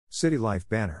City Life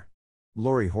banner.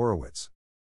 Lori Horowitz.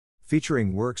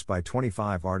 Featuring works by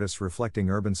 25 artists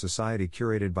reflecting urban society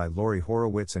curated by Lori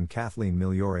Horowitz and Kathleen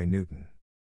Migliore Newton.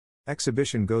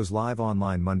 Exhibition goes live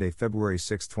online Monday, February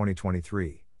 6,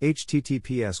 2023.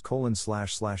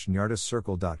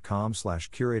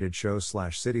 https://nyartistcircle.com/curated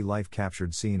shows/city life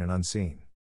captured seen and unseen.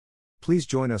 Please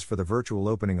join us for the virtual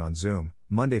opening on Zoom,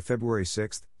 Monday, February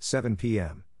 6, 7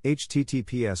 p.m.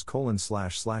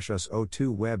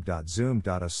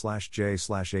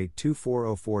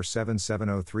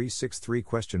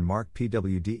 https://us02web.zoom.us/j/8240477033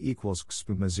 PWD =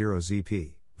 XPUMA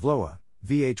 0ZP, VLOA,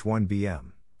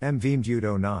 VH1BM,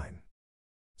 MVMDUT 09.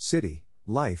 City,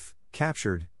 Life,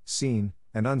 Captured, Seen,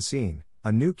 and Unseen,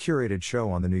 a new curated show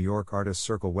on the New York Artists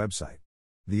Circle website.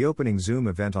 The opening Zoom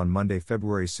event on Monday,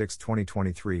 February 6,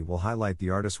 2023 will highlight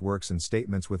the artists' works and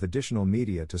statements with additional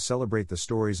media to celebrate the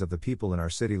stories of the people in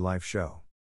our City Life show.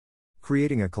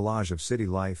 Creating a collage of city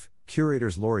life,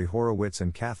 curators Lori Horowitz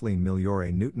and Kathleen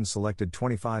Migliore Newton selected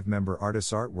 25-member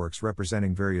artists' artworks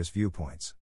representing various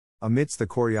viewpoints. Amidst the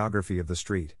choreography of the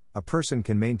street, a person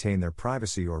can maintain their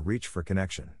privacy or reach for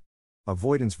connection.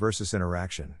 Avoidance versus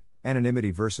interaction,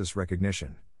 anonymity versus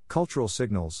recognition, cultural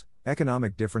signals,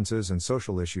 economic differences and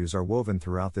social issues are woven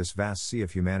throughout this vast sea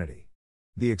of humanity.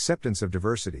 The acceptance of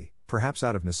diversity, perhaps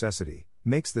out of necessity,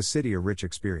 makes the city a rich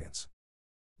experience.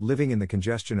 Living in the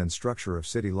congestion and structure of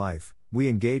city life, we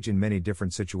engage in many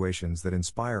different situations that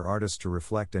inspire artists to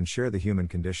reflect and share the human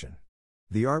condition.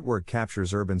 The artwork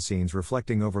captures urban scenes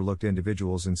reflecting overlooked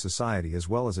individuals in society as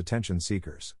well as attention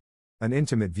seekers. An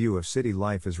intimate view of city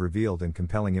life is revealed in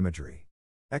compelling imagery.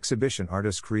 Exhibition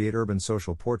artists create urban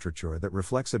social portraiture that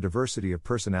reflects a diversity of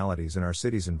personalities in our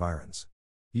city's environs.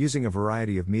 Using a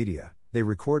variety of media, they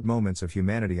record moments of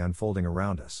humanity unfolding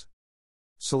around us.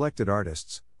 Selected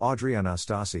artists: Audrey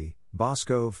Anastasi,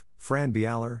 Boskov, Fran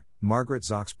Bialer, Margaret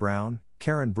Zox Brown,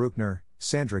 Karen Bruckner,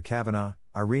 Sandra Kavanagh,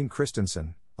 Irene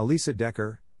Christensen, Elisa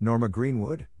Decker, Norma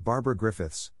Greenwood, Barbara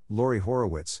Griffiths, Lori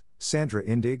Horowitz, Sandra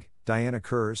Indig, Diana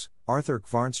Kurz, Arthur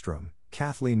Kvarnstrom,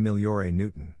 Kathleen Migliore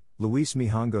Newton, Luis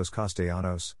Mijangos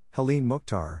Castellanos, Helene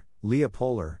Mukhtar, Leah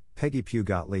Poehler, Peggy Pugh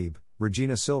Gottlieb,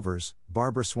 Regina Silvers,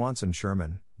 Barbara Swanson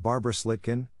Sherman, Barbara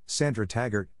Slitkin, Sandra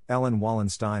Taggart, Ellen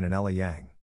Wallenstein and Ella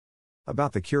Yang.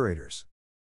 About the curators.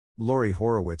 Lori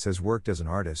Horowitz has worked as an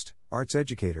artist, arts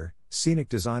educator, scenic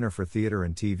designer for theater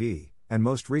and TV, and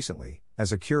most recently,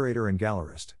 as a curator and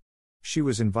gallerist. She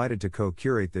was invited to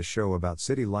co-curate this show about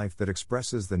city life that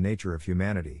expresses the nature of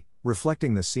humanity,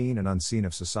 reflecting the seen and unseen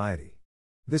of society.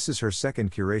 This is her second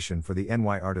curation for the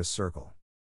NY Artists Circle.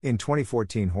 In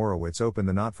 2014, Horowitz opened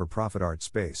the not-for-profit art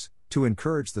space to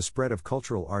encourage the spread of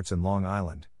cultural arts in Long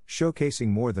Island, showcasing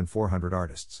more than 400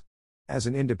 artists. As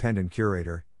an independent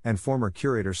curator, and former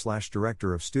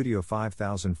curator/director of Studio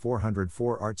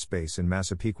 5404 Art Space in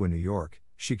Massapequa, New York,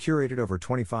 she curated over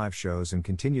 25 shows and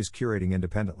continues curating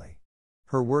independently.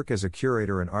 Her work as a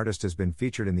curator and artist has been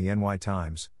featured in the NY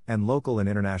Times, and local and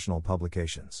international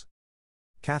publications.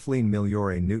 Kathleen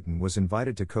Migliore Newton was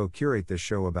invited to co-curate this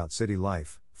show about city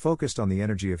life, focused on the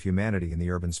energy of humanity in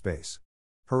the urban space.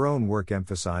 Her own work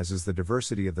emphasizes the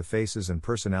diversity of the faces and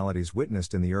personalities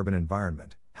witnessed in the urban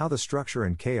environment, how the structure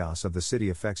and chaos of the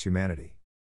city affects humanity.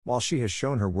 While she has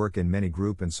shown her work in many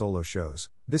group and solo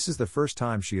shows, this is the first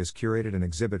time she has curated an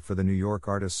exhibit for the New York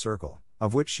Artists Circle,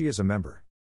 of which she is a member.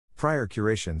 Prior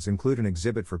curations include an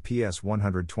exhibit for PS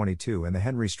 122 and the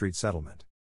Henry Street Settlement.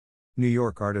 New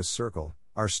York Artists Circle.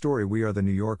 Our story. We are the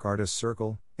New York Artists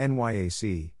Circle,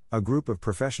 NYAC, a group of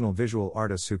professional visual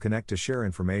artists who connect to share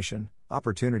information,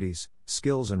 opportunities,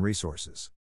 skills and resources.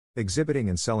 Exhibiting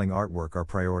and selling artwork are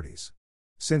priorities.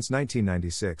 Since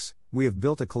 1996, we have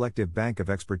built a collective bank of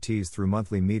expertise through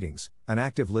monthly meetings, an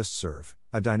active listserv,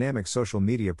 a dynamic social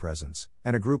media presence,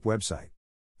 and a group website.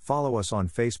 Follow us on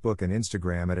Facebook and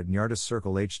Instagram at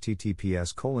 @NYartistCircle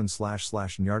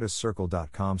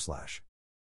https://nyartistcircle.com/.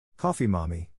 Coffee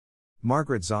Mommy.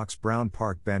 Margaret Zox Brown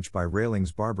Park Bench by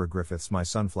Railings Barbara Griffiths My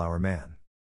Sunflower Man.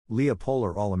 Leah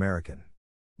Poehler All-American.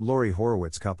 Lori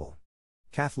Horowitz Couple.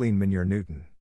 Kathleen Migliore Newton.